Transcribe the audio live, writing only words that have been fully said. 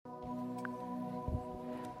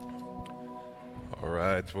All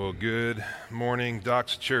right, well, good morning,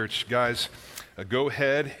 Doxa Church. Guys, go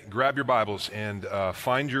ahead, grab your Bibles, and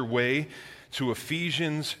find your way to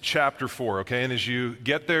Ephesians chapter 4, okay? And as you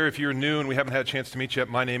get there, if you're new and we haven't had a chance to meet yet,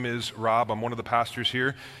 my name is Rob. I'm one of the pastors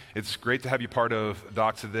here. It's great to have you part of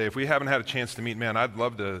Doxa today. If we haven't had a chance to meet, man, I'd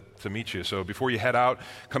love to meet you. So before you head out,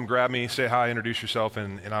 come grab me, say hi, introduce yourself,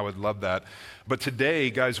 and I would love that. But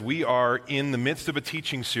today, guys, we are in the midst of a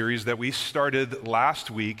teaching series that we started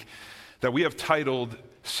last week that we have titled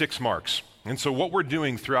 6 Marks. And so what we're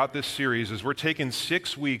doing throughout this series is we're taking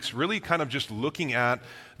 6 weeks really kind of just looking at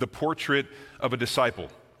the portrait of a disciple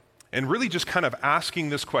and really just kind of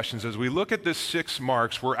asking this questions. As we look at this 6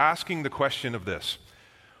 marks, we're asking the question of this: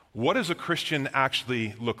 what does a Christian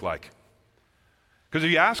actually look like? Because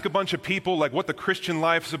if you ask a bunch of people like what the Christian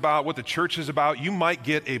life is about, what the church is about, you might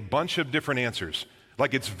get a bunch of different answers.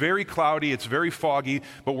 Like it's very cloudy, it's very foggy,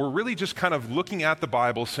 but we're really just kind of looking at the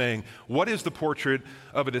Bible saying, what is the portrait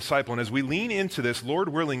of a disciple? And as we lean into this, Lord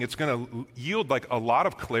willing, it's going to yield like a lot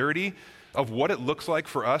of clarity of what it looks like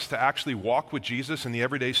for us to actually walk with Jesus in the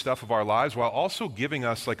everyday stuff of our lives while also giving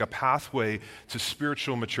us like a pathway to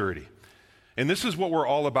spiritual maturity. And this is what we're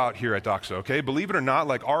all about here at Doxa, okay? Believe it or not,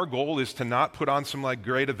 like our goal is to not put on some like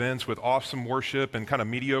great events with awesome worship and kind of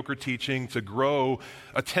mediocre teaching to grow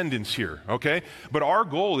attendance here, okay? But our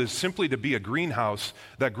goal is simply to be a greenhouse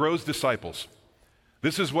that grows disciples.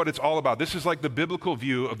 This is what it's all about. This is like the biblical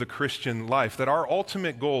view of the Christian life, that our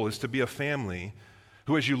ultimate goal is to be a family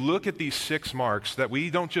who, as you look at these 6 marks, that we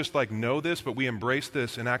don't just like know this, but we embrace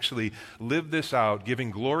this and actually live this out, giving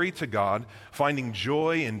glory to God, finding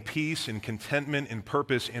joy and peace and contentment and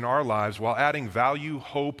purpose in our lives while adding value,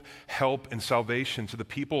 hope, help, and salvation to the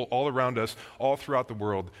people all around us, all throughout the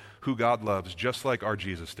world, who God loves, just like our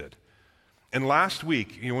Jesus did. And last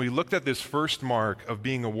week, we looked at this first mark of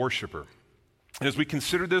being a worshiper. And as we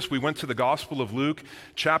considered this, we went to the Gospel of Luke,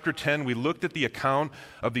 chapter 10. We looked at the account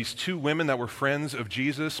of these 2 women that were friends of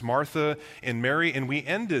Jesus, Martha and Mary, and we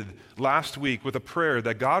ended last week with a prayer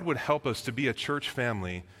that God would help us to be a church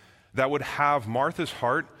family that would have Martha's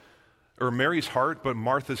heart, or Mary's heart, but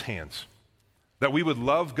Martha's hands. That we would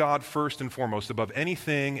love God first and foremost above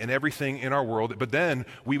anything and everything in our world, but then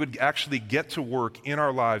we would actually get to work in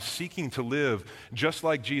our lives seeking to live just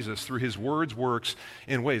like Jesus through his words, works,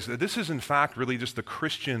 and ways. This is in fact really just the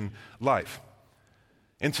Christian life.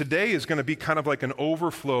 And today is going to be kind of like an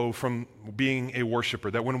overflow from being a worshiper.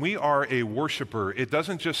 That when we are a worshiper, it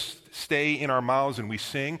doesn't just stay in our mouths and we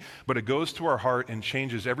sing, but it goes to our heart and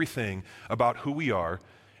changes everything about who we are.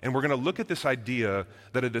 And we're going to look at this idea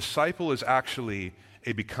that a disciple is actually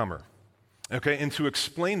a becomer. Okay, and to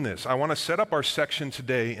explain this, I want to set up our section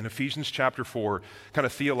today in Ephesians chapter 4 kind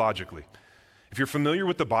of theologically. If you're familiar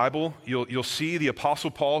with the Bible, you'll see the Apostle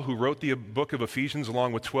Paul, who wrote the book of Ephesians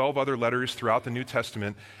along with 12 other letters throughout the New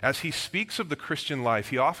Testament. As he speaks of the Christian life,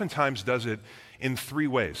 he oftentimes does it in 3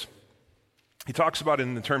 ways. He talks about it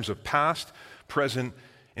in the terms of past, present,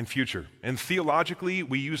 and future. And theologically,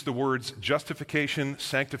 we use the words justification,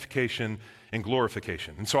 sanctification, and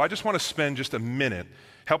glorification. And so I just want to spend just a minute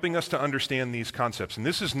helping us to understand these concepts. And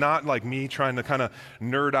this is not like me trying to kind of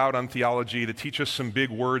nerd out on theology to teach us some big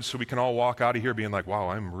words so we can all walk out of here being like, wow,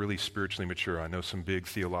 I'm really spiritually mature. I know some big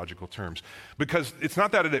theological terms. Because it's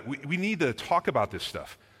not that we need to talk about this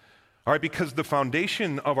stuff. All right, because the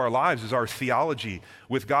foundation of our lives is our theology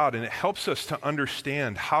with God, and it helps us to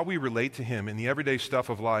understand how we relate to him in the everyday stuff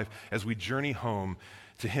of life as we journey home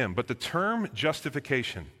to him. But the term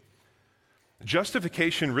justification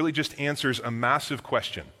really just answers a massive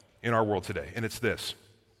question in our world today, and it's this: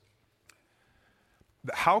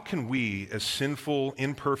 how can we, as sinful,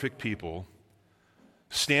 imperfect people,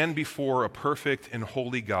 stand before a perfect and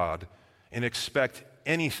holy God and expect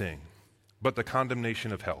anything but the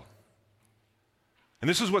condemnation of hell? And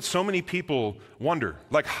this is what so many people wonder.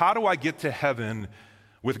 Like, how do I get to heaven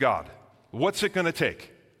with God? What's it going to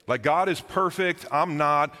take? Like, God is perfect, I'm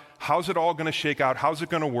not. How's it all going to shake out? How's it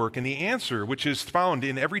going to work? And the answer, which is found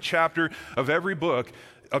in every chapter of every book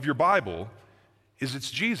of your Bible, is it's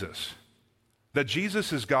Jesus. That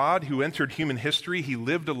Jesus is God who entered human history. He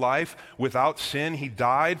lived a life without sin. He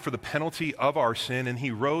died for the penalty of our sin, and he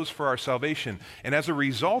rose for our salvation. And as a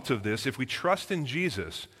result of this, if we trust in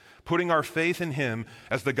Jesus, putting our faith in him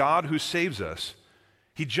as the God who saves us,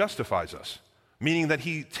 he justifies us, meaning that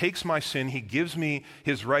he takes my sin, he gives me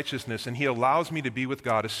his righteousness, and he allows me to be with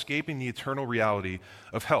God, escaping the eternal reality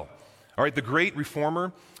of hell. All right, the great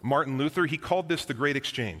reformer, Martin Luther, he called this the great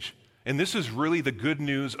exchange. And this is really the good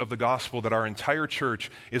news of the gospel that our entire church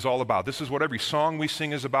is all about. This is what every song we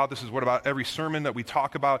sing is about. This is what about every sermon that we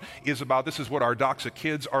talk about is about. This is what our Doxa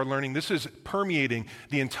kids are learning. This is permeating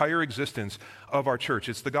the entire existence of our church.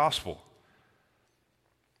 It's the gospel.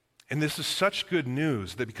 And this is such good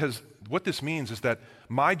news that because what this means is that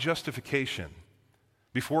my justification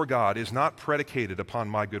before God is not predicated upon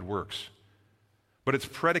my good works, but it's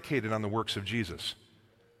predicated on the works of Jesus.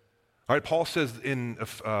 All right, Paul says in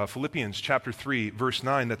Philippians chapter 3, verse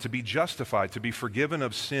 9, that to be justified, to be forgiven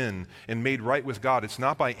of sin and made right with God, it's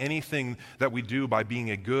not by anything that we do by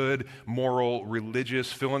being a good, moral,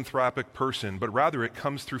 religious, philanthropic person, but rather it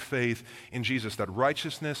comes through faith in Jesus, that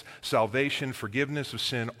righteousness, salvation, forgiveness of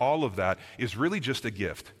sin, all of that is really just a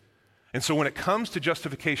gift. And so when it comes to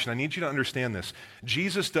justification, I need you to understand this.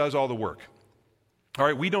 Jesus does all the work. All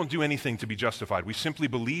right, we don't do anything to be justified. We simply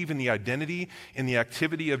believe in the identity and the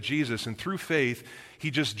activity of Jesus, and through faith, he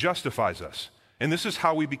just justifies us. And this is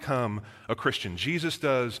how we become a Christian. Jesus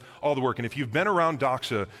does all the work. And if you've been around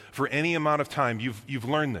Doxa for any amount of time, you've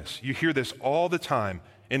learned this. You hear this all the time.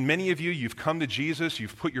 And many of you, you've come to Jesus,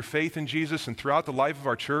 you've put your faith in Jesus, and throughout the life of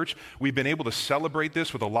our church, we've been able to celebrate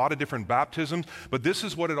this with a lot of different baptisms, but this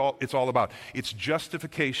is what it's all about. It's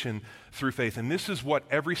justification through faith, and this is what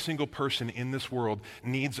every single person in this world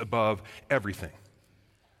needs above everything.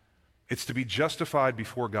 It's to be justified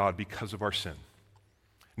before God because of our sin.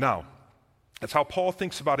 Now, that's how Paul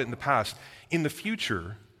thinks about it in the past. In the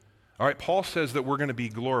future, all right, Paul says that we're going to be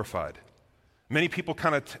glorified. Many people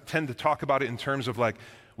kind of tend to talk about it in terms of like,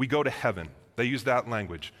 we go to heaven. They use that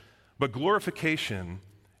language. But glorification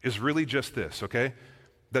is really just this, okay?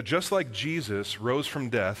 That just like Jesus rose from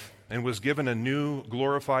death and was given a new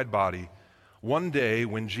glorified body, one day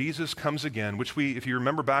when Jesus comes again, which if you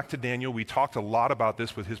remember back to Daniel, we talked a lot about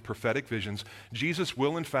this with his prophetic visions. Jesus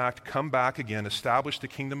will in fact come back again, establish the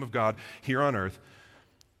kingdom of God here on earth.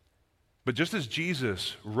 But just as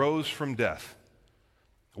Jesus rose from death,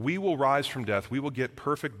 we will rise from death, we will get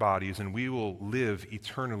perfect bodies, and we will live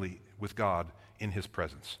eternally with God in his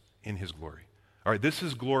presence, in his glory. All right, this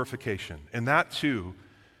is glorification. And that too,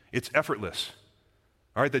 it's effortless.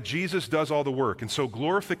 All right, that Jesus does all the work. And so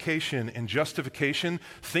glorification and justification,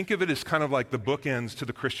 think of it as kind of like the bookends to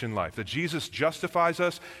the Christian life. That Jesus justifies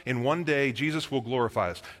us, and one day Jesus will glorify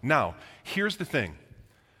us. Now, here's the thing.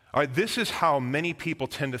 All right, this is how many people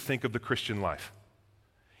tend to think of the Christian life.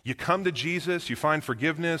 You come to Jesus, you find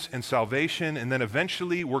forgiveness and salvation, and then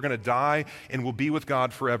eventually we're going to die and we'll be with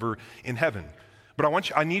God forever in heaven. But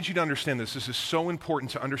I need you to understand this. This is so important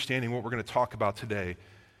to understanding what we're going to talk about today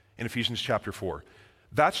in Ephesians chapter 4.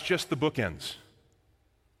 That's just the bookends.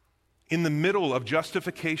 In the middle of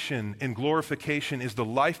justification and glorification is the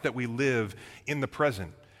life that we live in the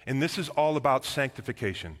present. And this is all about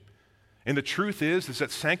sanctification. And the truth is that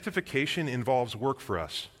sanctification involves work for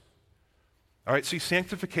us. All right, see,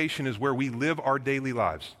 sanctification is where we live our daily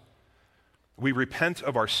lives. We repent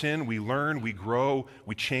of our sin, we learn, we grow,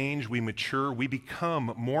 we change, we mature, we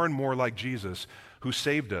become more and more like Jesus who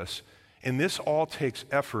saved us. And this all takes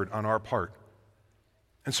effort on our part.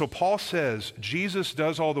 And so Paul says Jesus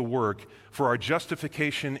does all the work for our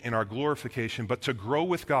justification and our glorification, but to grow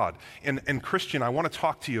with God. And Christian, I want to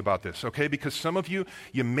talk to you about this, okay? Because some of you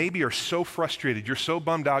maybe are so frustrated, you're so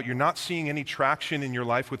bummed out, you're not seeing any traction in your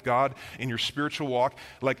life with God, in your spiritual walk.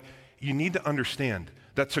 Like, you need to understand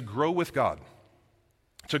that to grow with God,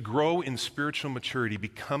 to grow in spiritual maturity,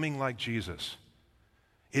 becoming like Jesus,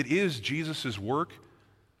 it is Jesus' work,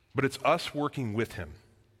 but it's us working with him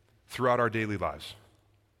throughout our daily lives.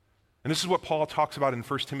 And this is what Paul talks about in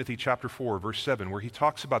 1 Timothy chapter 4, verse 7, where he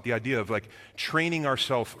talks about the idea of like training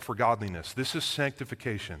ourselves for godliness. This is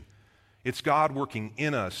sanctification. It's God working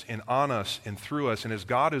in us and on us and through us. And as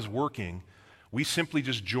God is working, we simply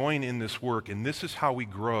just join in this work. And this is how we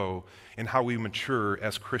grow and how we mature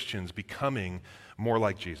as Christians, becoming more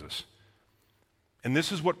like Jesus. And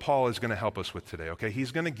this is what Paul is going to help us with today, okay?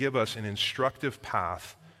 He's going to give us an instructive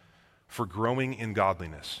path for growing in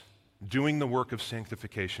godliness, doing the work of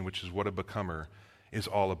sanctification, which is what a becomer is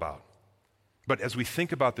all about. But as we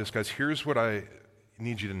think about this, guys, here's what I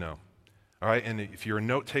need you to know. All right, and if you're a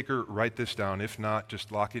note taker, write this down. If not,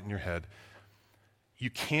 just lock it in your head. You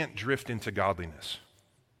can't drift into godliness.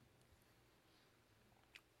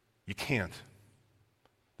 You can't.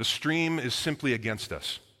 The stream is simply against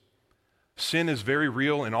us. Sin is very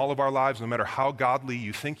real in all of our lives, no matter how godly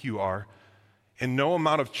you think you are. And no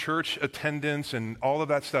amount of church attendance and all of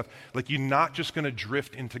that stuff, like, you're not just going to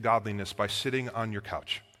drift into godliness by sitting on your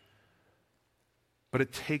couch. But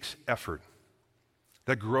it takes effort.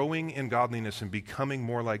 That growing in godliness and becoming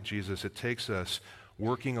more like Jesus, it takes us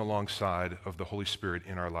working alongside of the Holy Spirit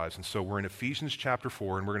in our lives. And so we're in Ephesians chapter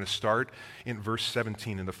 4, and we're going to start in verse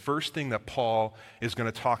 17. And the first thing that Paul is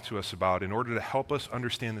going to talk to us about in order to help us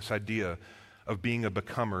understand this idea of being a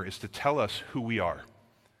becomer is to tell us who we are.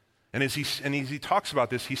 And as he talks about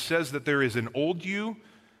this, he says that there is an old you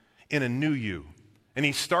and a new you. And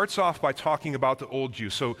he starts off by talking about the old you.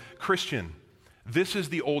 So, Christian, this is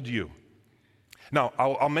the old you. Now,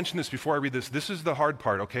 I'll mention this before I read this. This is the hard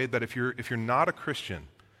part, okay? That if you're not a Christian,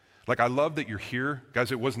 like I love that you're here.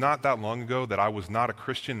 Guys, it was not that long ago that I was not a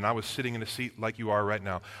Christian and I was sitting in a seat like you are right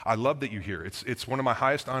now. I love that you're here. It's one of my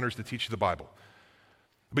highest honors to teach you the Bible.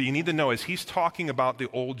 But you need to know, as he's talking about the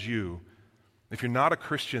old you, if you're not a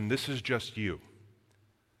Christian, this is just you.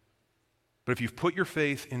 But if you've put your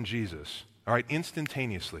faith in Jesus, all right,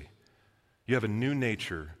 instantaneously, you have a new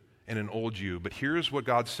nature and an old you. But here's what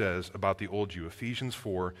God says about the old you. Ephesians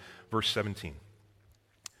 4, verse 17.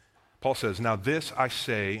 Paul says, "Now this I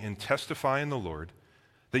say and testify in the Lord,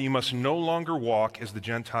 that you must no longer walk as the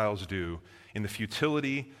Gentiles do in the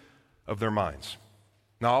futility of their minds."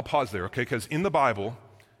 Now I'll pause there, okay? Because in the Bible,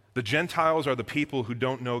 the Gentiles are the people who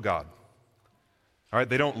don't know God. All right,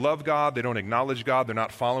 they don't love God, they don't acknowledge God, they're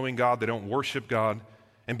not following God, they don't worship God.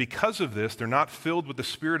 And because of this, they're not filled with the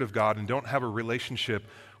Spirit of God and don't have a relationship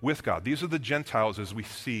with God. These are the Gentiles as we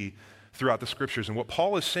see throughout the Scriptures. And what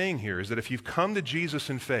Paul is saying here is that if you've come to Jesus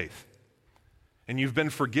in faith and you've been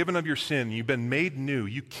forgiven of your sin, you've been made new,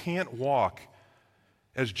 you can't walk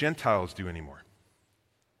as Gentiles do anymore.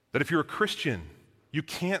 That if you're a Christian, you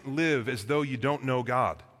can't live as though you don't know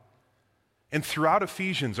God. And throughout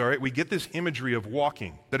Ephesians, all right, we get this imagery of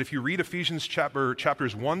walking. That if you read Ephesians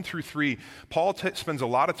chapters 1 through 3, Paul spends a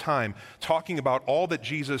lot of time talking about all that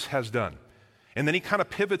Jesus has done. And then he kind of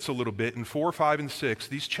pivots a little bit in 4, 5, and 6,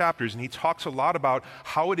 these chapters, and he talks a lot about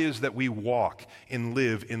how it is that we walk and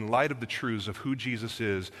live in light of the truths of who Jesus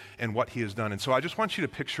is and what he has done. And so I just want you to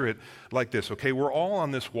picture it like this, okay? We're all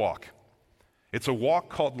on this walk. It's a walk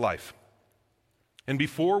called life. And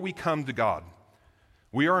before we come to God,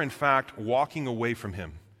 we are in fact walking away from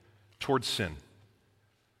him towards sin.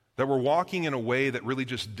 That we're walking in a way that really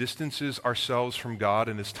just distances ourselves from God,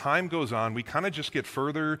 and as time goes on, we kind of just get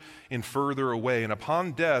further and further away, and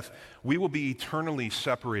upon death, we will be eternally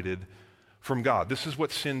separated from God. This is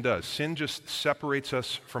what sin does. Sin just separates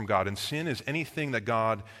us from God, and sin is anything that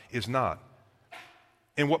God is not.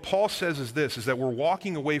 And what Paul says is this, is that we're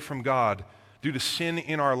walking away from God due to sin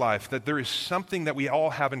in our life, that there is something that we all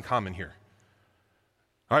have in common here.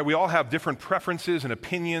 All right, we all have different preferences and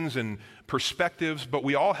opinions and perspectives, but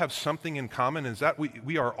we all have something in common, is that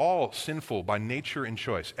we are all sinful by nature and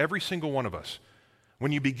choice, every single one of us.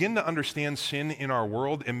 When you begin to understand sin in our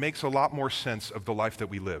world, it makes a lot more sense of the life that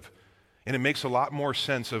we live. And it makes a lot more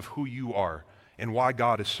sense of who you are and why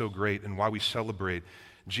God is so great and why we celebrate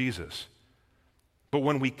Jesus. But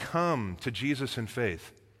when we come to Jesus in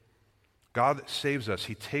faith, God saves us.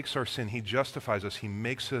 He takes our sin. He justifies us. He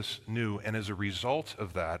makes us new. And as a result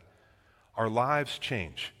of that, our lives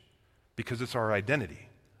change because it's our identity.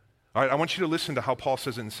 All right, I want you to listen to how Paul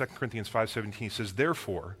says it in 2 Corinthians 5:17. He says,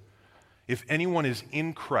 "Therefore, if anyone is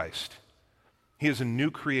in Christ, he is a new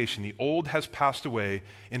creation. The old has passed away,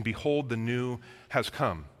 and behold, the new has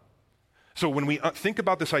come." So when we think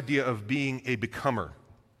about this idea of being a becomer,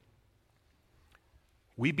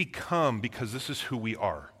 we become because this is who we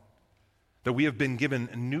are. That we have been given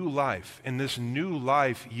new life, and this new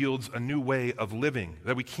life yields a new way of living,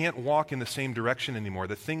 that we can't walk in the same direction anymore,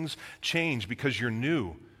 that things change because you're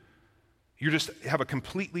new. You just have a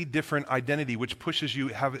completely different identity, which pushes you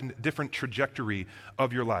to have a different trajectory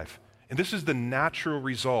of your life. And this is the natural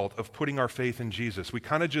result of putting our faith in Jesus. We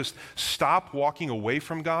kind of just stop walking away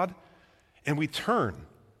from God, and we turn.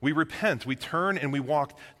 We repent, we turn, and we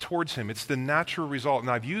walk towards him. It's the natural result. And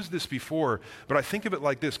I've used this before, but I think of it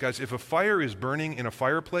like this, guys. If a fire is burning in a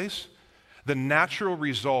fireplace, the natural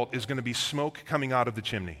result is going to be smoke coming out of the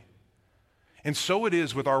chimney. And so it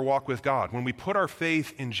is with our walk with God. When we put our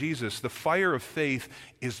faith in Jesus, the fire of faith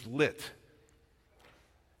is lit.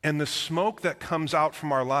 And the smoke that comes out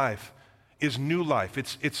from our life is new life.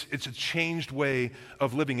 It's a changed way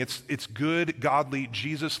of living. It's good, godly,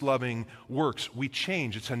 Jesus-loving works. We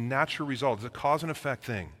change. It's a natural result. It's a cause and effect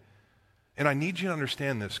thing. And I need you to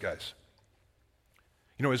understand this, guys.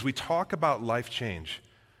 You know, as we talk about life change,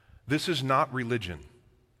 this is not religion,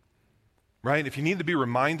 right? If you need to be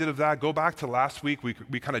reminded of that, go back to last week. We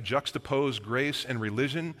kind of juxtaposed grace and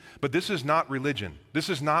religion, but this is not religion. This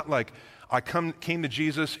is not like, I came to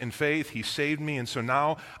Jesus in faith, he saved me, and so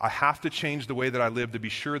now I have to change the way that I live to be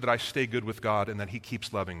sure that I stay good with God and that he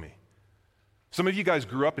keeps loving me. Some of you guys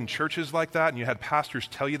grew up in churches like that and you had pastors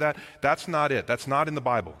tell you that. That's not it. That's not in the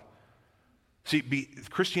Bible. See,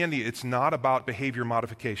 Christianity, it's not about behavior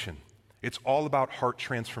modification. It's all about heart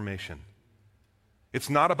transformation. It's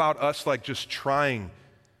not about us like just trying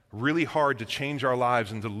really hard to change our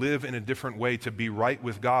lives and to live in a different way to be right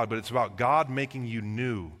with God, but it's about God making you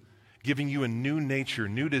new, giving you a new nature,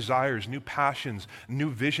 new desires, new passions, new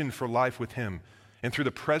vision for life with Him. And through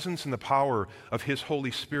the presence and the power of His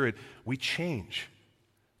Holy Spirit, we change.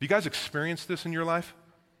 Do you guys experience this in your life?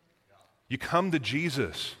 You come to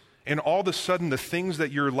Jesus, and all of a sudden the things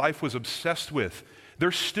that your life was obsessed with,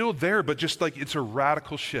 they're still there, but just like it's a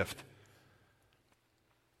radical shift.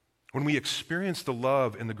 When we experience the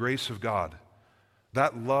love and the grace of God,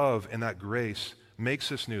 that love and that grace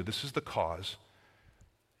makes us new. This is the cause.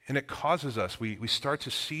 And it causes us, we start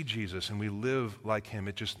to see Jesus and we live like Him.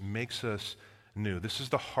 It just makes us new. This is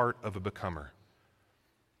the heart of a becomer.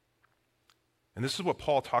 And this is what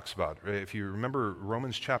Paul talks about. Right? If you remember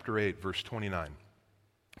Romans chapter 8, verse 29,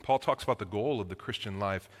 Paul talks about the goal of the Christian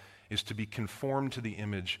life is to be conformed to the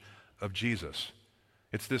image of Jesus.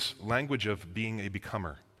 It's this language of being a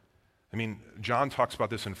becomer. I mean, John talks about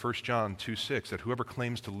this in 1 John 2:6, that whoever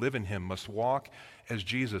claims to live in Him must walk as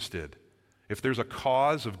Jesus did. If there's a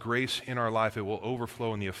cause of grace in our life, it will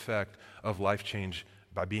overflow in the effect of life change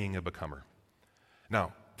by being a becomer.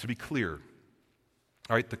 Now, to be clear,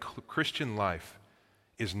 all right, the Christian life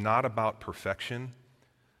is not about perfection,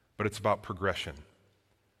 but it's about progression.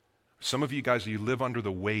 Some of you guys, you live under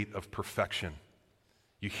the weight of perfection.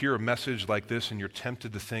 You hear a message like this and you're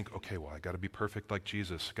tempted to think, okay, well, I got to be perfect like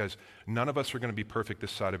Jesus. Guys, none of us are going to be perfect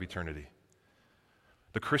this side of eternity.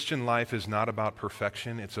 The Christian life is not about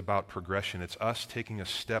perfection, it's about progression. It's us taking a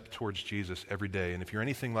step towards Jesus every day. And if you're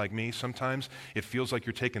anything like me, sometimes it feels like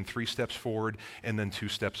you're taking 3 steps forward and then 2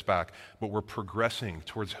 steps back. But we're progressing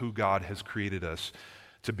towards who God has created us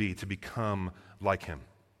to be, to become like Him.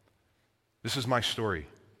 This is my story.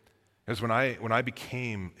 Because when I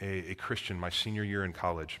became a Christian my senior year in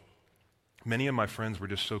college, many of my friends were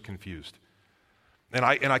just so confused. And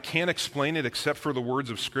I can't explain it except for the words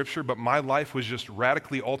of Scripture, but my life was just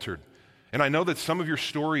radically altered. And I know that some of your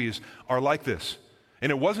stories are like this.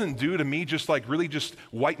 And it wasn't due to me just like really just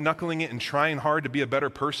white-knuckling it and trying hard to be a better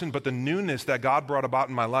person, but the newness that God brought about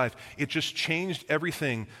in my life, it just changed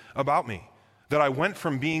everything about me. That I went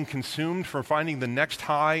from being consumed, from finding the next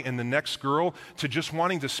high and the next girl, to just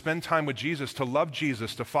wanting to spend time with Jesus, to love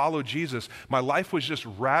Jesus, to follow Jesus. My life was just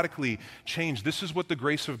radically changed. This is what the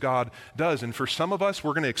grace of God does. And for some of us,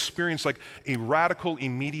 we're going to experience like a radical,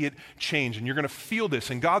 immediate change. And you're going to feel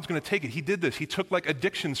this, and God's going to take it. He did this. He took like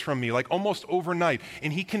addictions from me, like almost overnight.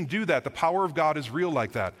 And He can do that. The power of God is real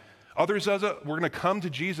like that. Others, we're going to come to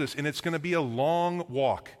Jesus, and it's going to be a long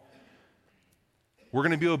walk. We're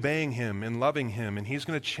going to be obeying Him and loving Him, and He's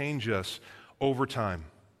going to change us over time.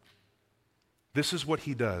 This is what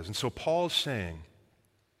He does. And so Paul's saying,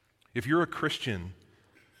 if you're a Christian,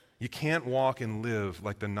 you can't walk and live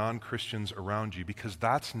like the non-Christians around you because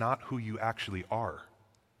that's not who you actually are.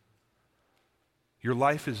 Your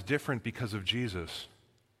life is different because of Jesus.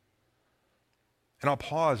 And I'll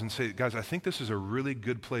pause and say, guys, I think this is a really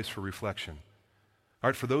good place for reflection. All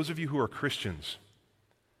right, for those of you who are Christians,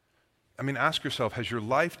 I mean, ask yourself, has your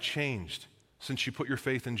life changed since you put your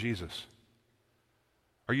faith in Jesus?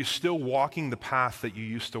 Are you still walking the path that you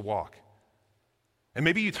used to walk? And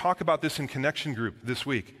maybe you talk about this in Connection Group this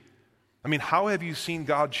week. I mean, how have you seen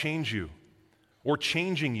God change you or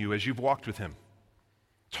changing you as you've walked with Him?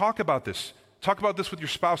 Talk about this. Talk about this with your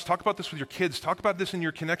spouse. Talk about this with your kids. Talk about this in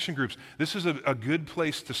your Connection Groups. This is a good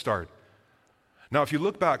place to start. Now, if you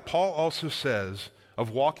look back, Paul also says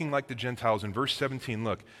of walking like the Gentiles in verse 17,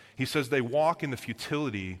 look, he says they walk in the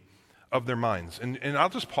futility of their minds. And I'll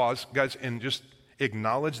just pause, guys, and just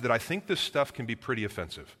acknowledge that I think this stuff can be pretty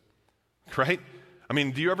offensive, right? I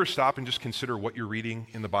mean, do you ever stop and just consider what you're reading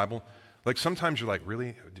in the Bible? Like sometimes you're like,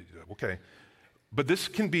 really? Okay. But this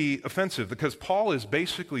can be offensive because Paul is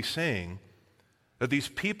basically saying that these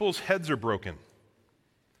people's heads are broken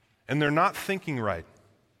and they're not thinking right.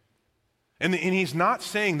 And he's not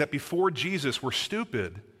saying that before Jesus we're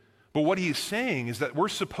stupid, but what he's saying is that we're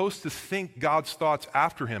supposed to think God's thoughts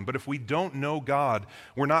after Him. But if we don't know God,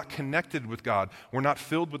 we're not connected with God, we're not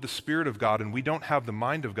filled with the Spirit of God, and we don't have the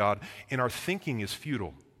mind of God, and our thinking is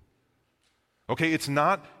futile. Okay, it's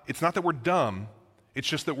not that we're dumb, it's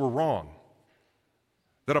just that we're wrong.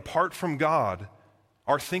 That apart from God,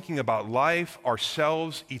 our thinking about life,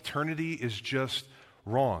 ourselves, eternity is just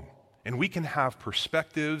wrong. And we can have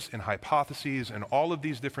perspectives and hypotheses and all of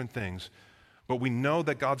these different things, but we know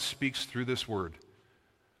that God speaks through this word.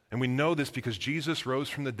 And we know this because Jesus rose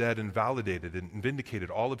from the dead and validated and vindicated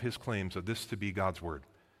all of his claims of this to be God's word.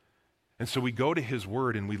 And so we go to his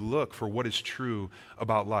word and we look for what is true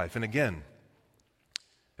about life. And again,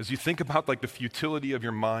 as you think about like the futility of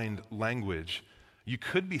your mind language, you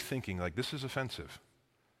could be thinking like, this is offensive.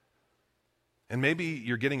 And maybe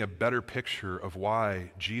you're getting a better picture of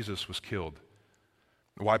why Jesus was killed,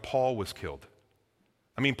 why Paul was killed.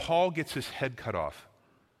 I mean, Paul gets his head cut off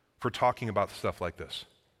for talking about stuff like this.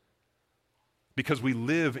 Because we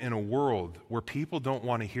live in a world where people don't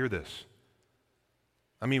want to hear this.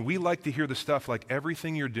 I mean, we like to hear the stuff like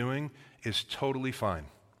everything you're doing is totally fine.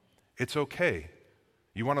 It's okay.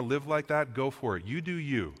 You want to live like that? Go for it. You do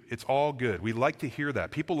you. It's all good. We like to hear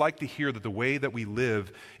that. People like to hear that the way that we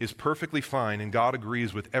live is perfectly fine and God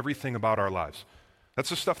agrees with everything about our lives. That's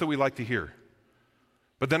the stuff that we like to hear.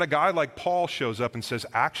 But then a guy like Paul shows up and says,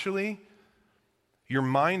 actually, your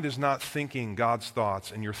mind is not thinking God's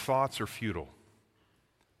thoughts and your thoughts are futile.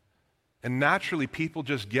 And naturally, people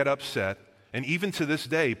just get upset. And even to this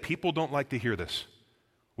day, people don't like to hear this.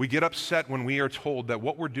 We get upset when we are told that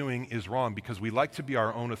what we're doing is wrong because we like to be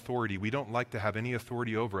our own authority. We don't like to have any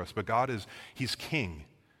authority over us. But God he's king.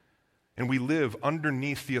 And we live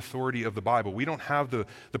underneath the authority of the Bible. We don't have the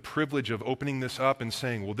privilege of opening this up and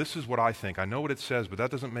saying, well, this is what I think. I know what it says, but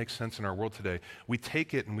that doesn't make sense in our world today. We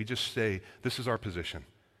take it and we just say, this is our position.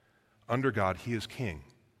 Under God, he is king.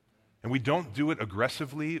 And we don't do it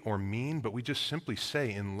aggressively or mean, but we just simply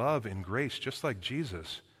say in love and grace, just like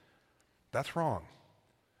Jesus, that's wrong.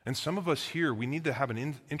 And some of us here, we need to have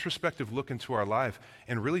an introspective look into our life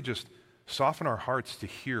and really just soften our hearts to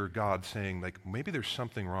hear God saying, like, maybe there's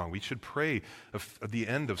something wrong. We should pray at the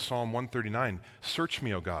end of Psalm 139, search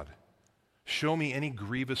me, O God. Show me any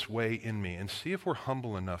grievous way in me and see if we're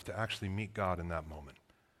humble enough to actually meet God in that moment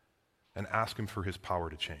and ask him for his power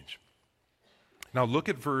to change. Now look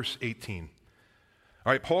at verse 18.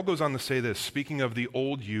 All right, Paul goes on to say this, speaking of the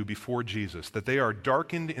old you before Jesus, that they are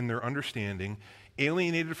darkened in their understanding,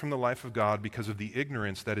 alienated from the life of God because of the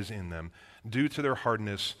ignorance that is in them, due to their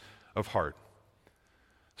hardness of heart.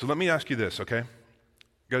 So let me ask you this, okay?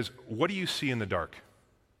 Guys, what do you see in the dark?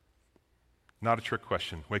 Not a trick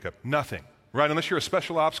question. Wake up. Nothing, right? Unless you're a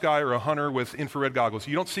special ops guy or a hunter with infrared goggles.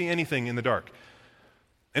 You don't see anything in the dark.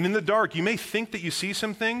 And in the dark, you may think that you see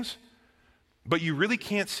some things, but you really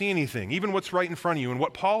can't see anything, even what's right in front of you. And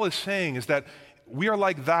what Paul is saying is that we are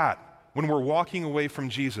like that when we're walking away from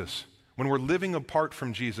Jesus, when we're living apart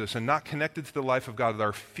from Jesus and not connected to the life of God, that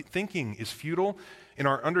our thinking is futile and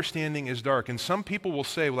our understanding is dark. And some people will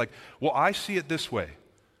say, like, well, I see it this way,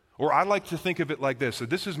 or I like to think of it like this, so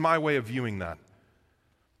this is my way of viewing that.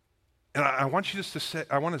 And I want you just to say,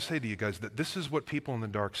 I want to say to you guys that this is what people in the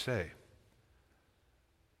dark say.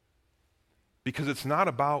 Because it's not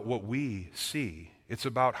about what we see, it's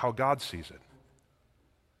about how God sees it.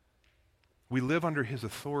 We live under his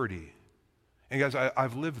authority. And guys,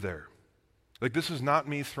 I've lived there. Like, this is not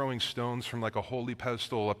me throwing stones from like a holy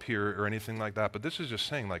pedestal up here or anything like that, but this is just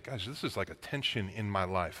saying, like, guys, this is like a tension in my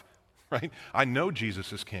life, right? I know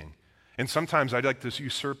Jesus is king. And sometimes I'd like to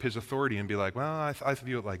usurp his authority and be like, well, I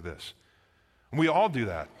view it like this. And we all do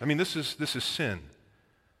that. I mean, this is sin.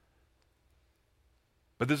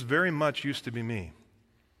 But this very much used to be me.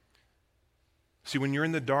 See, when you're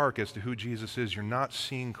in the dark as to who Jesus is, you're not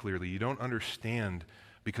seeing clearly. You don't understand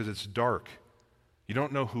because it's dark. You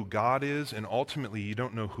don't know who God is, and ultimately you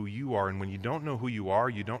don't know who you are. And when you don't know who you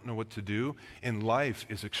are, you don't know what to do, and life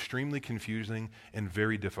is extremely confusing and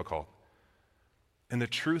very difficult. And the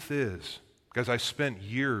truth is, guys, I spent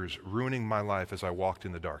years ruining my life as I walked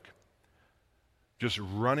in the dark. Just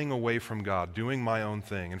running away from God, doing my own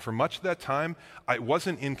thing. And for much of that time, I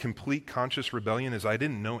wasn't in complete conscious rebellion as I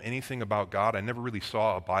didn't know anything about God. I never really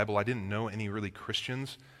saw a Bible. I didn't know any really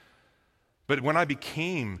Christians. But when I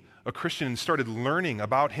became a Christian and started learning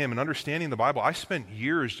about him and understanding the Bible, I spent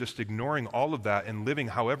years just ignoring all of that and living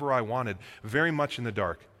however I wanted, very much in the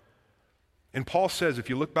dark. And Paul says, if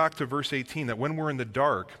you look back to verse 18, that when we're in the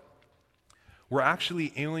dark, we're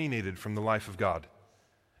actually alienated from the life of God.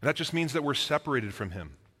 And that just means that we're separated from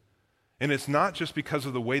him. And it's not just because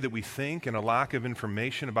of the way that we think and a lack of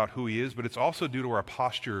information about who he is, but it's also due to our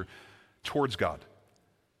posture towards God.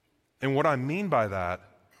 And what I mean by that,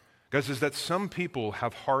 guys, is that some people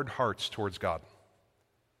have hard hearts towards God.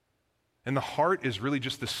 And the heart is really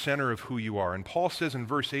just the center of who you are. And Paul says in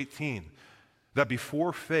verse 18 that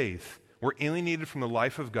before faith, we're alienated from the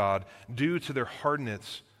life of God due to their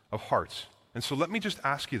hardness of hearts. And so let me just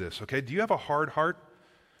ask you this, okay? Do you have a hard heart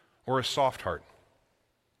or a soft heart?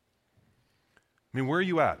 I mean, where are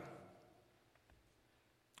you at?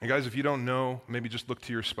 And guys, if you don't know, maybe just look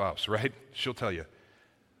to your spouse, right? She'll tell you.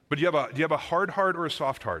 But do you have a hard heart or a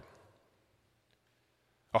soft heart?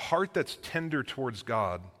 A heart that's tender towards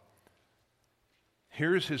God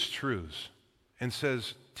hears his truths and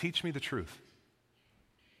says, teach me the truth.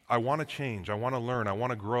 I want to change. I want to learn. I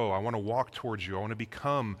want to grow. I want to walk towards you. I want to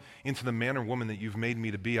become into the man or woman that you've made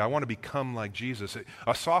me to be. I want to become like Jesus.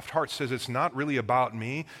 A soft heart says it's not really about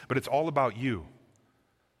me, but it's all about you.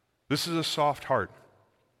 This is a soft heart.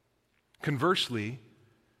 Conversely,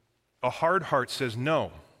 a hard heart says,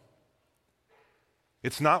 no,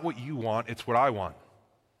 it's not what you want, it's what I want.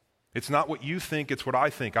 It's not what you think, it's what I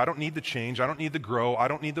think. I don't need to change. I don't need to grow. I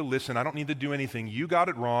don't need to listen. I don't need to do anything. You got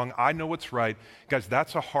it wrong. I know what's right. Guys,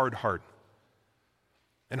 that's a hard heart.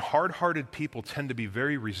 And hard-hearted people tend to be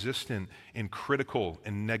very resistant and critical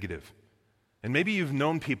and negative. And maybe you've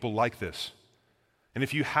known people like this. And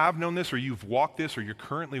if you have known this, or you've walked this, or you're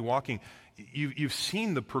currently walking, you've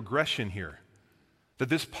seen the progression here. That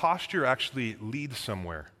this posture actually leads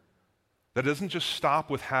somewhere. That doesn't just stop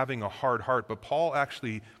with having a hard heart, but Paul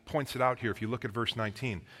actually points it out here if you look at verse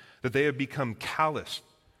 19, that they have become callous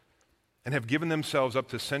and have given themselves up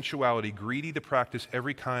to sensuality, greedy to practice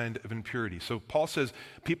every kind of impurity. So Paul says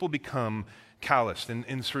people become calloused.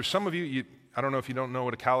 And for some of you, I don't know if you don't know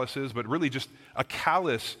what a callus is, but really just a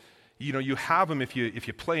callus, you have them if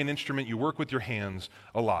you play an instrument, you work with your hands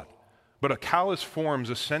a lot. But a callus forms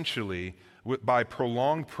essentially by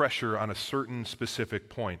prolonged pressure on a certain specific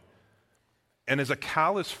point. And as a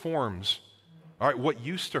callus forms, all right, what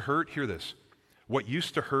used to hurt, hear this, what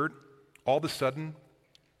used to hurt, all of a sudden,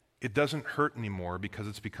 it doesn't hurt anymore because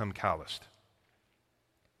it's become calloused.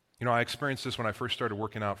 I experienced this when I first started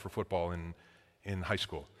working out for football in high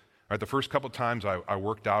school. All right, the first couple times I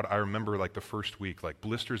worked out, I remember like the first week, like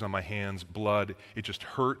blisters on my hands, blood, it just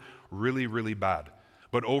hurt really, really bad.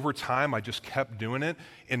 But over time, I just kept doing it,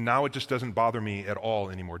 and now it just doesn't bother me at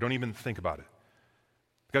all anymore. Don't even think about it.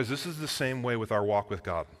 Guys, this is the same way with our walk with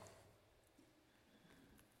God.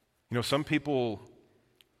 Some people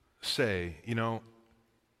say,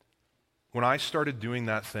 when I started doing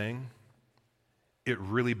that thing, it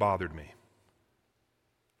really bothered me.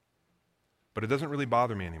 But it doesn't really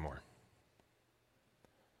bother me anymore.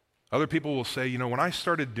 Other people will say, when I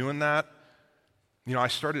started doing that, I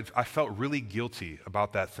felt really guilty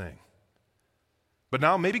about that thing. But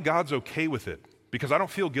now maybe God's okay with it because I don't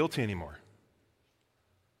feel guilty anymore.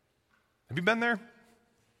 Have you been there?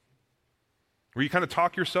 Where you kind of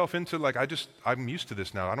talk yourself into I'm used to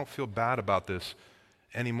this now. I don't feel bad about this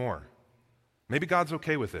anymore. Maybe God's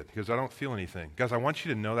okay with it because I don't feel anything. Guys, I want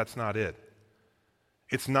you to know that's not it.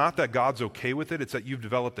 It's not that God's okay with it. It's that you've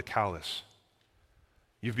developed a callus.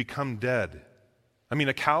 You've become dead.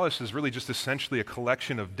 A callus is really just essentially a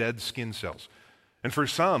collection of dead skin cells. And for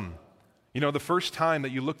some, the first time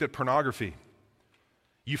that you looked at pornography,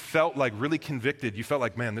 you felt like really convicted. You felt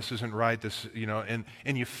like, man, this isn't right. And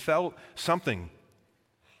you felt something.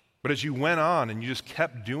 But as you went on and you just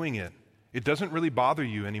kept doing it, it doesn't really bother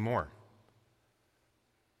you anymore.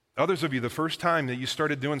 Others of you, the first time that you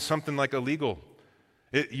started doing something like illegal,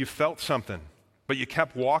 you felt something, but you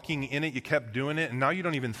kept walking in it, you kept doing it, and now you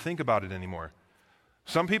don't even think about it anymore.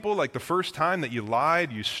 Some people, like the first time that you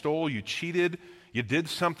lied, you stole, you cheated, you did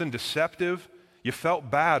something deceptive, you felt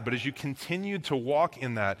bad, but as you continued to walk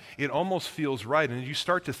in that, it almost feels right. And you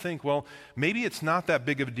start to think, well, maybe it's not that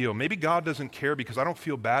big of a deal. Maybe God doesn't care because I don't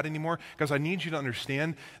feel bad anymore. Because I need you to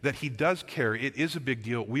understand that He does care. It is a big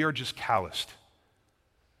deal. We are just calloused.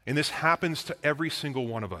 And this happens to every single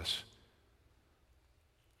one of us.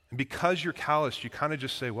 And because you're calloused, you kind of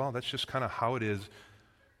just say, well, that's just kind of how it is.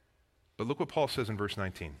 But look what Paul says in verse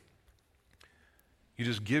 19. You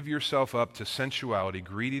just give yourself up to sensuality,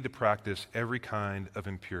 greedy to practice every kind of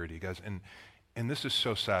impurity. Guys, and this is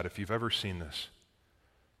so sad if you've ever seen this.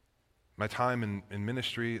 My time in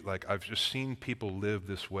ministry, I've just seen people live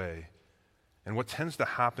this way. And what tends to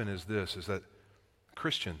happen is that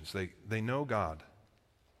Christians, they know God.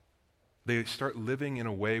 They start living in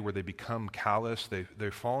a way where they become callous.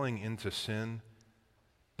 They're falling into sin.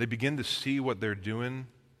 They begin to see what they're doing.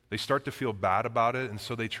 They start to feel bad about it, and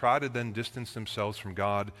so they try to then distance themselves from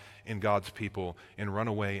God and God's people and run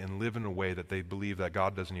away and live in a way that they believe that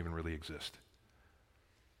God doesn't even really exist.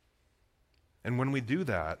 And when we do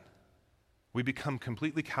that, we become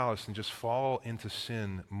completely callous and just fall into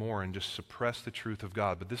sin more and just suppress the truth of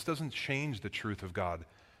God. But this doesn't change the truth of God.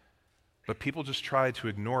 But people just try to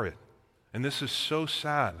ignore it. And this is so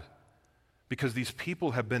sad because these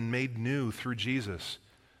people have been made new through Jesus,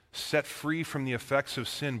 set free from the effects of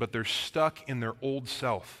sin, but they're stuck in their old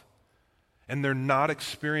self. And they're not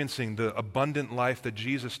experiencing the abundant life that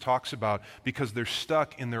Jesus talks about because they're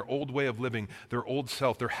stuck in their old way of living, their old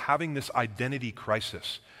self. They're having this identity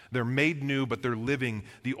crisis. They're made new, but they're living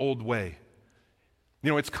the old way.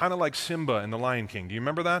 You know, it's kind of like Simba in The Lion King. Do you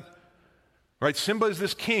remember that? Right? Simba is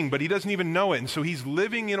this king, but he doesn't even know it. And so he's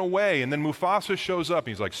living in a way, and then Mufasa shows up, and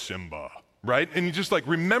he's like, Simba, right? And he's just like,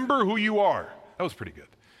 remember who you are. That was pretty good.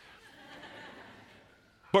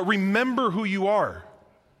 But remember who you are.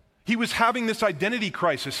 He was having this identity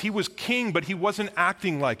crisis. He was king, but he wasn't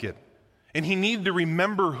acting like it. And he needed to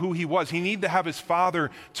remember who he was. He needed to have his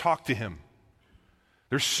father talk to him.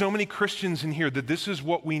 There's so many Christians in here that this is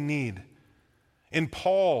what we need. And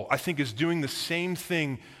Paul, I think, is doing the same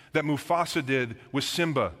thing that Mufasa did with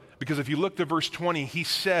Simba. Because if you look to verse 20, he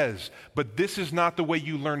says, but this is not the way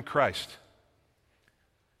you learn Christ.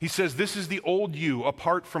 He says, this is the old you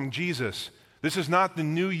apart from Jesus. This is not the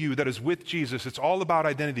new you that is with Jesus. It's all about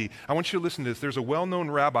identity. I want you to listen to this. There's a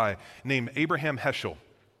well-known rabbi named Abraham Heschel,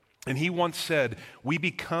 and he once said, we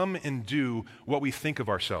become and do what we think of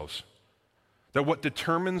ourselves. That what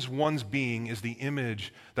determines one's being is the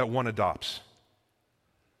image that one adopts.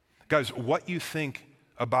 Guys, what you think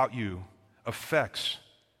about you affects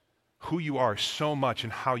who you are so much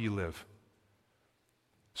and how you live.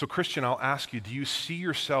 So Christian, I'll ask you, do you see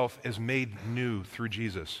yourself as made new through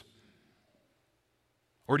Jesus?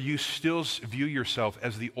 Or do you still view yourself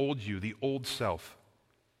as the old you, the old self?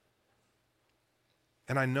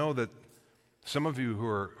 And I know that some of you who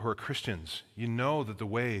are Christians, you know that the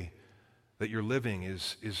way that you're living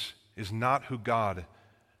is not who God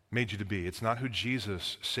made you to be. It's not who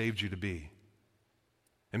Jesus saved you to be.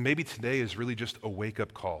 And maybe today is really just a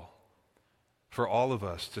wake-up call for all of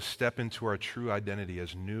us to step into our true identity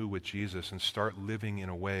as new with Jesus and start living in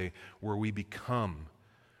a way where we become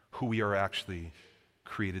who we are actually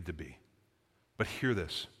created to be. But hear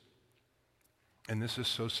this, and this is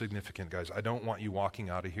so significant, guys. I don't want you walking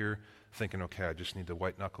out of here thinking, okay, I just need to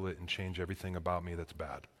white knuckle it and change everything about me that's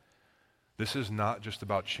bad. This is not just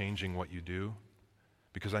about changing what you do,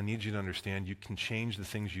 because I need you to understand you can change the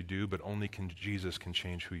things you do, but only Jesus can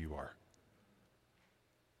change who you are.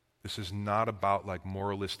 This is not about like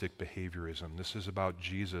moralistic behaviorism. This is about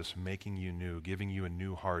Jesus making you new, giving you a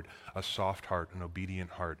new heart, a soft heart, an obedient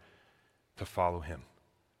heart to follow him.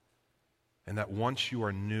 And that once you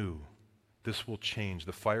are new, this will change.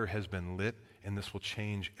 The fire has been lit, and this will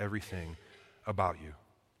change everything about you.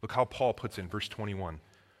 Look how Paul puts it in verse 21.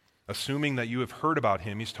 Assuming that you have heard about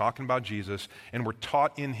him, he's talking about Jesus, and were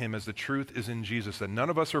taught in him as the truth is in Jesus, that none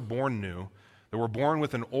of us are born new, that we're born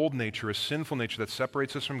with an old nature, a sinful nature that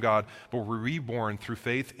separates us from God, but we're reborn through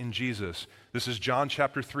faith in Jesus. This is John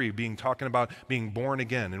chapter 3, talking about being born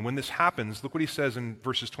again. And when this happens, look what he says in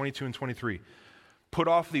verses 22 and 23. Put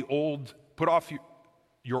off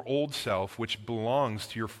your old self, which belongs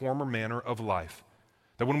to your former manner of life.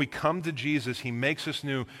 That when we come to Jesus, he makes us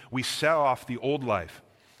new. We set off the old life,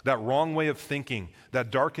 that wrong way of thinking, that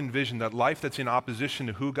darkened vision, that life that's in opposition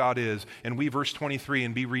to who God is. And we, verse 23,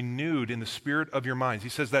 and be renewed in the spirit of your minds. He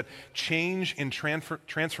says that change in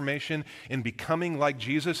transformation in becoming like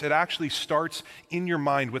Jesus, it actually starts in your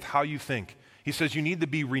mind with how you think. He says you need to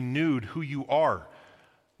be renewed who you are.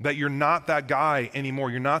 That you're not that guy anymore,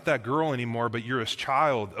 you're not that girl anymore, but you're a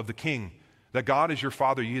child of the King. That God is your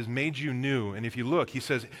Father, he has made you new. And if you look, he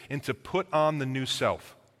says, and to put on the new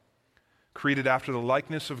self, created after the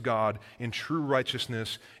likeness of God in true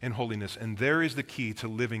righteousness and holiness. And there is the key to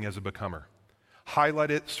living as a becomer.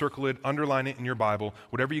 Highlight it, circle it, underline it in your Bible,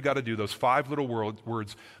 whatever you got to do, those 5 little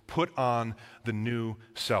words, put on the new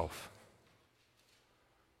self.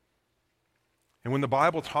 And when the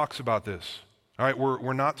Bible talks about this, all right,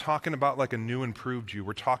 we're not talking about like a new improved you.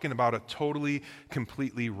 We're talking about a totally,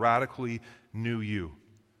 completely, radically new you.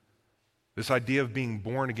 This idea of being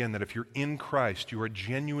born again, that if you're in Christ, you are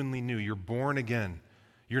genuinely new. You're born again.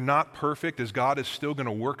 You're not perfect, as God is still going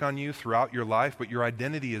to work on you throughout your life, but your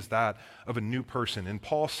identity is that of a new person. And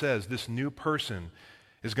Paul says this new person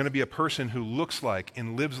is going to be a person who looks like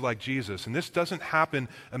and lives like Jesus. And this doesn't happen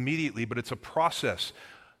immediately, but it's a process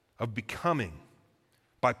of becoming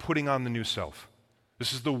by putting on the new self.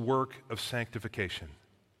 This is the work of sanctification.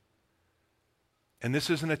 And this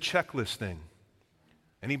isn't a checklist thing.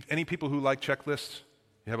 Any people who like checklists?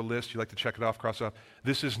 You have a list, you like to check it off, cross it off.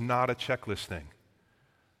 This is not a checklist thing.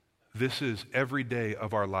 This is every day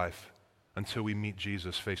of our life until we meet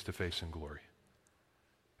Jesus face to face in glory.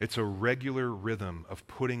 It's a regular rhythm of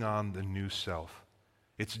putting on the new self.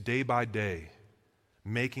 It's day by day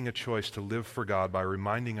making a choice to live for God by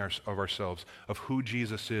reminding of ourselves of who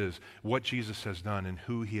Jesus is, what Jesus has done, and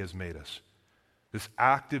who he has made us. This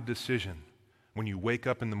active decision when you wake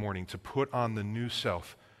up in the morning, to put on the new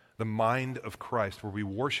self, the mind of Christ, where we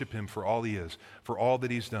worship him for all he is, for all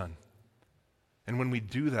that he's done. And when we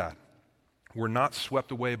do that, we're not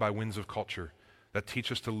swept away by winds of culture that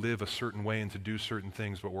teach us to live a certain way and to do certain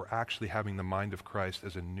things, but we're actually having the mind of Christ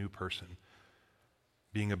as a new person,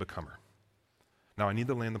 being a becomer. Now, I need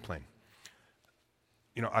to land the plane.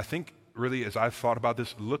 I think really as I've thought about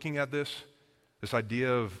this, looking at this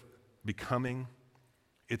idea of becoming,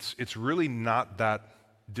 it's really not that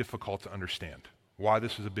difficult to understand why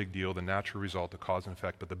this is a big deal, the natural result, the cause and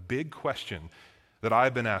effect. But the big question that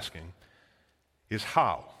I've been asking is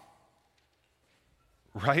how?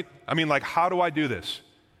 Right? How do I do this?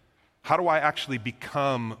 How do I actually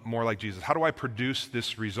become more like Jesus? How do I produce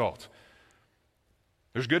this result?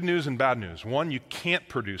 There's good news and bad news. One, you can't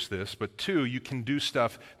produce this, but two, you can do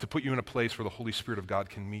stuff to put you in a place where the Holy Spirit of God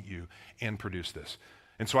can meet you and produce this.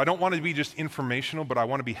 And so I don't want to be just informational, but I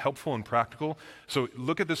want to be helpful and practical. So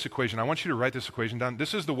look at this equation. I want you to write this equation down.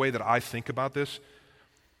 This is the way that I think about this.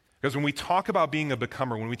 Because when we talk about being a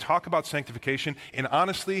becomer, when we talk about sanctification, and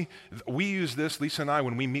honestly, we use this, Lisa and I,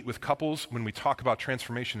 when we meet with couples, when we talk about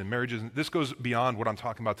transformation in marriages, and this goes beyond what I'm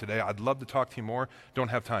talking about today. I'd love to talk to you more, don't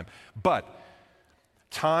have time. But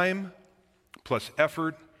time plus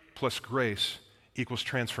effort plus grace equals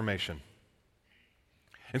transformation.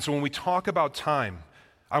 And so when we talk about time,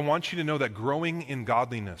 I want you to know that growing in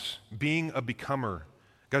godliness, being a becomer,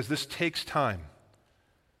 guys, this takes time.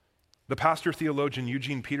 The pastor theologian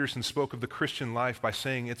Eugene Peterson spoke of the Christian life by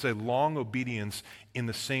saying it's a long obedience in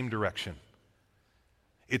the same direction.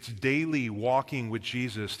 It's daily walking with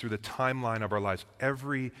Jesus through the timeline of our lives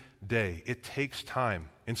every day. It takes time.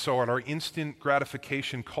 And so in our instant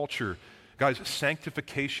gratification culture, guys,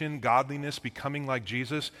 sanctification, godliness, becoming like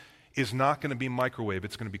Jesus is not going to be microwave.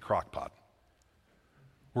 It's going to be crock pot.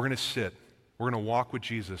 We're going to sit. We're going to walk with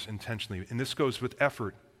Jesus intentionally. And this goes with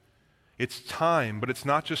effort. It's time, but it's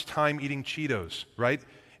not just time eating Cheetos, right?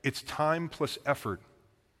 It's time plus effort.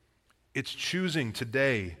 It's choosing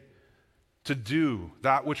today to do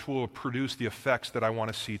that which will produce the effects that I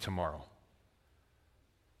want to see tomorrow.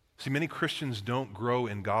 See, many Christians don't grow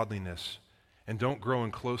in godliness and don't grow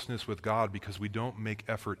in closeness with God because we don't make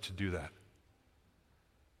effort to do that.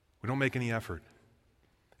 We don't make any effort.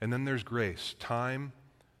 And then there's grace, time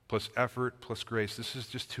plus effort plus grace. This is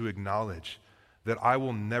just to acknowledge that I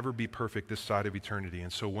will never be perfect this side of eternity.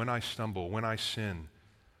 And so when I stumble, when I sin,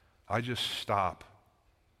 I just stop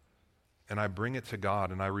and I bring it to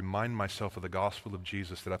God and I remind myself of the gospel of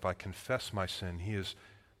Jesus, that if I confess my sin, he is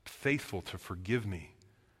faithful to forgive me.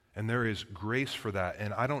 And there is grace for that.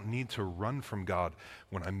 And I don't need to run from God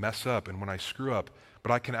when I mess up and when I screw up,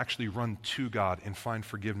 but I can actually run to God and find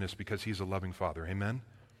forgiveness because he's a loving Father. Amen?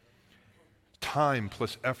 Time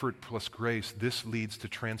plus effort plus grace, this leads to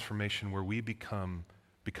transformation where we become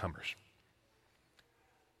becomers.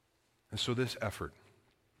 And so this effort,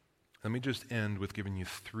 let me just end with giving you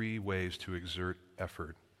 3 ways to exert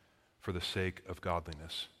effort for the sake of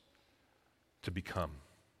godliness, to become.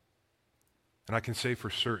 And I can say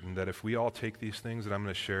for certain that if we all take these things that I'm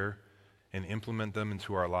going to share and implement them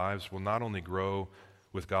into our lives, we'll not only grow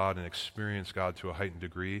with God and experience God to a heightened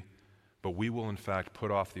degree, but we will in fact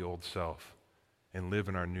put off the old self and live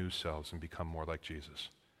in our new selves and become more like Jesus.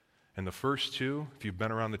 And the first 2, if you've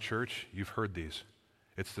been around the church, you've heard these.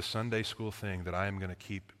 It's the Sunday school thing that I am going to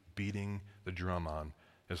keep beating the drum on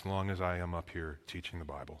as long as I am up here teaching the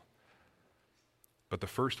Bible. But the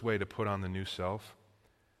first way to put on the new self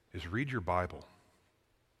is read your Bible.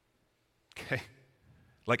 Okay?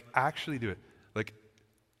 Actually do it.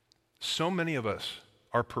 So many of us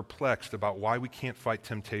are perplexed about why we can't fight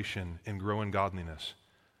temptation and grow in godliness.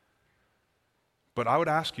 But I would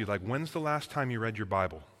ask you, when's the last time you read your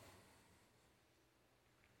Bible?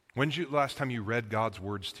 When's the last time you read God's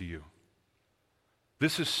words to you?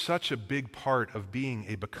 This is such a big part of being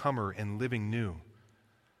a becomer and living new.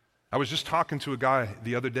 I was just talking to a guy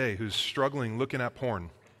the other day who's struggling looking at porn,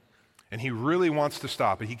 and he really wants to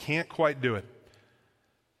stop, but he can't quite do it.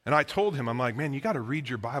 And I told him, I'm like, man, you got to read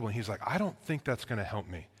your Bible. And he's like, I don't think that's going to help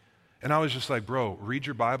me. And I was just like, bro, read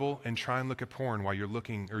your Bible and try and look at porn while you're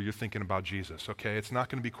looking or you're thinking about Jesus, okay? It's not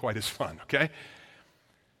going to be quite as fun, okay?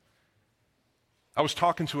 I was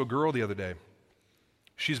talking to a girl the other day.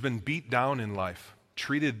 She's been beat down in life,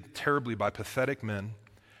 treated terribly by pathetic men,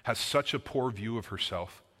 has such a poor view of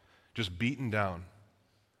herself, just beaten down,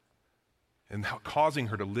 and causing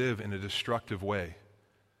her to live in a destructive way.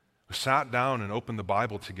 We sat down and opened the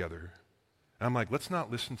Bible together. And I'm like, let's not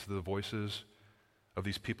listen to the voices of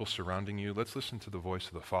these people surrounding you. Let's listen to the voice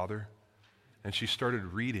of the Father. And she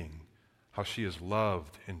started reading how she is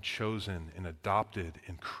loved and chosen and adopted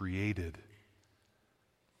and created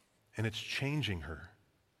and it's changing her.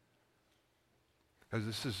 Guys,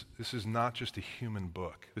 this is not just a human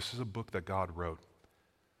book. This is a book that God wrote.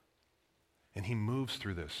 And he moves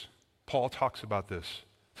through this. Paul talks about this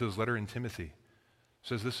to his letter in Timothy.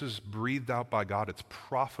 Says this is breathed out by God. It's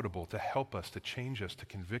profitable to help us, to change us, to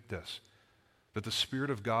convict us. That the Spirit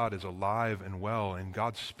of God is alive and well, and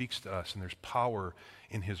God speaks to us, and there's power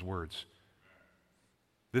in his words.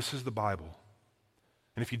 This is the Bible.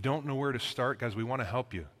 And if you don't know where to start, guys, we want to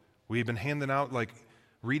help you. We've been handing out like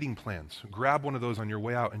reading plans. Grab one of those on your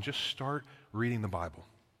way out and just start reading the Bible.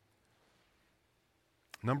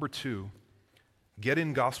 Number 2, get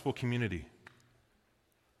in gospel community.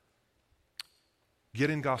 Get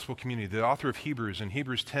in gospel community. The author of Hebrews in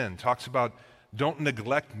Hebrews 10 talks about don't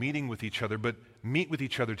neglect meeting with each other, but meet with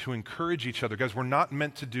each other to encourage each other. Guys, we're not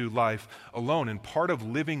meant to do life alone. And part of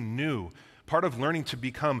living new, part of learning to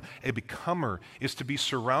become a becomer is to be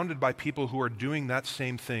surrounded by people who are doing that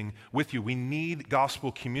same thing with you. We need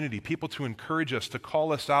gospel community, people to encourage us, to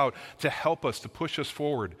call us out, to help us, to push us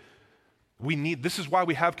forward. This is why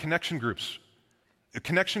we have connection groups.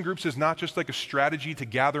 Connection groups is not just like a strategy to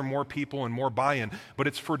gather more people and more buy-in, but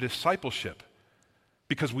it's for discipleship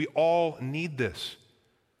because we all need this.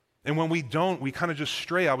 And when we don't, we kind of just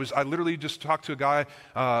stray. I literally just talked to a guy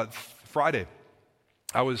Friday.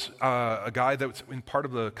 I was a guy that was in part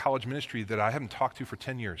of the college ministry that I haven't talked to for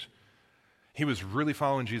 10 years. He was really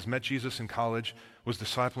following Jesus, met Jesus in college, was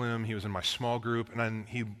discipling him. He was in my small group, and then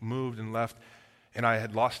he moved and left, and I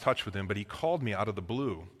had lost touch with him, but he called me out of the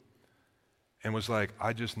blue and was like,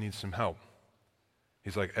 I just need some help.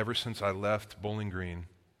 He's like, ever since I left Bowling Green,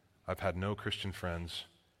 I've had no Christian friends,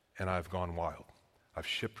 and I've gone wild. I've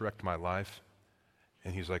shipwrecked my life.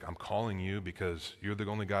 And he's like, I'm calling you because you're the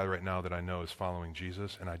only guy right now that I know is following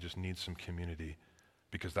Jesus, and I just need some community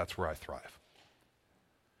because that's where I thrive.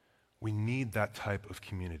 We need that type of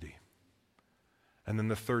community. And then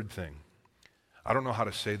the third thing, I don't know how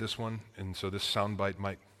to say this one, and so this soundbite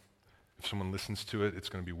might, if someone listens to it, it's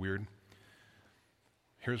going to be weird.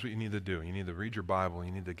 Here's what you need to do. You need to read your Bible.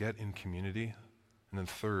 You need to get in community. And then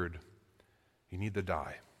third, you need to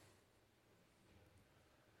die.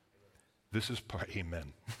 This is part,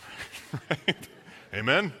 amen. Right?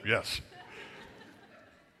 Amen? Yes.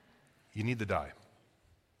 You need to die.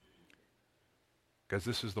 Guys,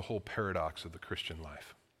 this is the whole paradox of the Christian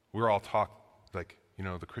life. We're all taught, like,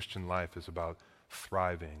 the Christian life is about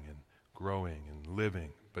thriving and growing and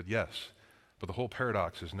living. But the whole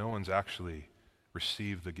paradox is no one's actually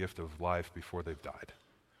received the gift of life before they've died.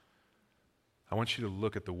 I want you to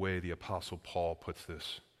look at the way the Apostle Paul puts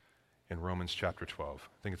this in Romans chapter 12.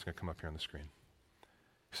 I think it's going to come up here on the screen.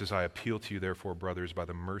 He says, I appeal to you, therefore, brothers, by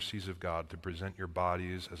the mercies of God, to present your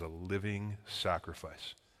bodies as a living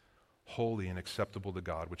sacrifice, holy and acceptable to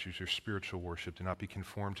God, which is your spiritual worship. Do not be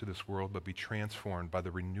conformed to this world, but be transformed by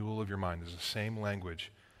the renewal of your mind. It's the same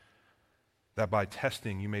language, that by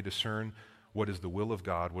testing you may discern what is the will of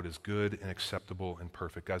God, what is good and acceptable and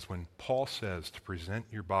perfect. Guys, when Paul says to present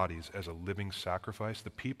your bodies as a living sacrifice, the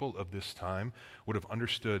people of this time would have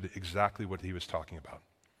understood exactly what he was talking about.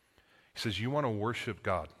 He says, you want to worship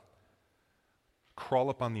God, crawl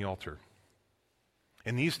up on the altar.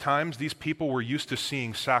 In these times, these people were used to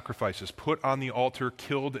seeing sacrifices put on the altar,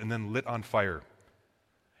 killed, and then lit on fire,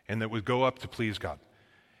 and that would go up to please God.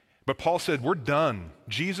 But Paul said, we're done.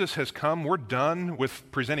 Jesus has come. We're done with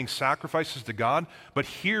presenting sacrifices to God. But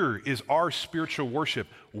here is our spiritual worship.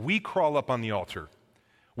 We crawl up on the altar.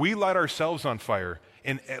 We light ourselves on fire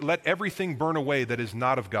and let everything burn away that is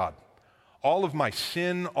not of God. All of my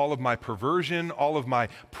sin, all of my perversion, all of my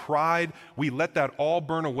pride, we let that all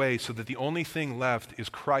burn away so that the only thing left is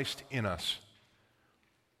Christ in us.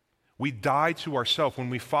 We die to ourselves. When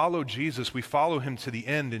we follow Jesus, we follow him to the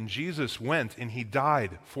end, and Jesus went and he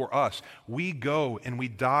died for us. We go and we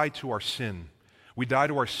die to our sin. We die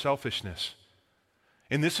to our selfishness.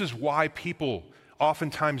 And this is why people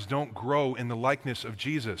oftentimes don't grow in the likeness of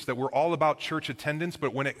Jesus, that we're all about church attendance,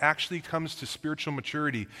 but when it actually comes to spiritual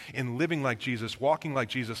maturity in living like Jesus, walking like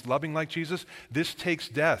Jesus, loving like Jesus, this takes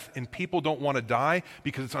death, and people don't want to die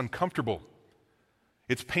because it's uncomfortable.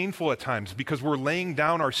 It's painful at times because we're laying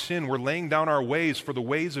down our sin, we're laying down our ways for the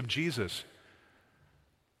ways of Jesus.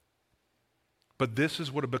 But this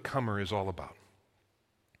is what a becomer is all about.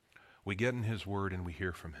 We get in his word and we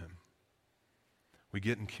hear from him. We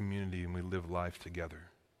get in community and we live life together.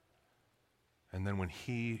 And then when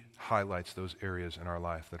he highlights those areas in our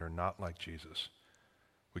life that are not like Jesus,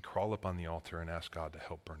 we crawl up on the altar and ask God to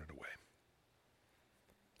help burn it away.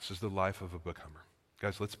 This is the life of a becomer.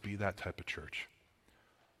 Guys, let's be that type of church.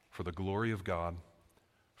 For the glory of God,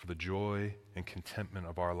 for the joy and contentment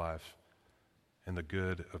of our life, and the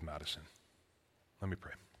good of Madison. Let me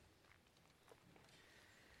pray.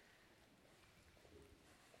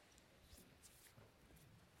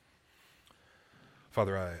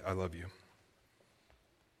 Father, I love you.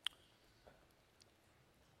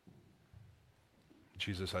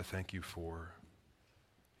 Jesus, I thank you for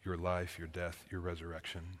your life, your death, your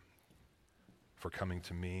resurrection, for coming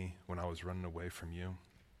to me when I was running away from you,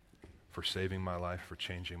 for saving my life, for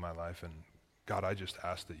changing my life. And God, I just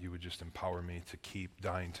ask that you would just empower me to keep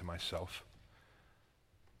dying to myself.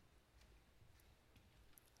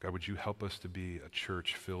 God, would you help us to be a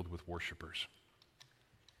church filled with worshipers?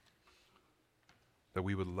 That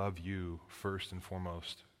we would love you first and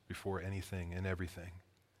foremost before anything and everything.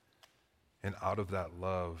 And out of that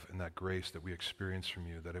love and that grace that we experience from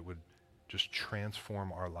you, that it would just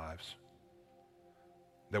transform our lives.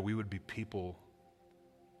 That we would be people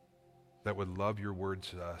that would love your word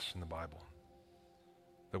to us in the Bible.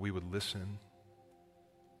 That we would listen,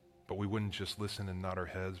 but we wouldn't just listen and nod our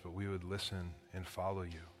heads, but we would listen and follow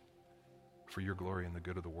you for your glory and the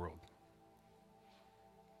good of the world.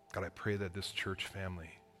 God, I pray that this church family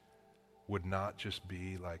would not just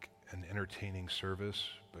be like an entertaining service,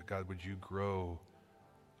 but God, would you grow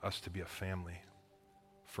us to be a family,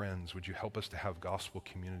 friends? Would you help us to have gospel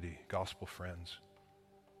community, gospel friends?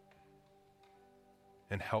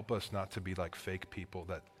 And help us not to be like fake people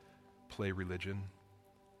that play religion,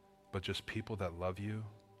 but just people that love you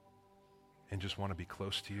and just want to be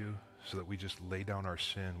close to you, so that we just lay down our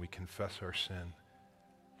sin, we confess our sin.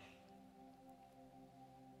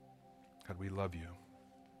 God, we love you.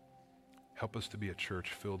 Help us to be a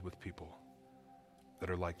church filled with people that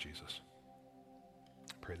are like Jesus.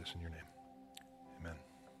 I pray this in your name. Amen.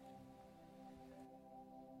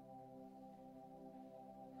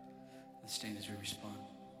 Let's stand as we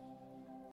respond.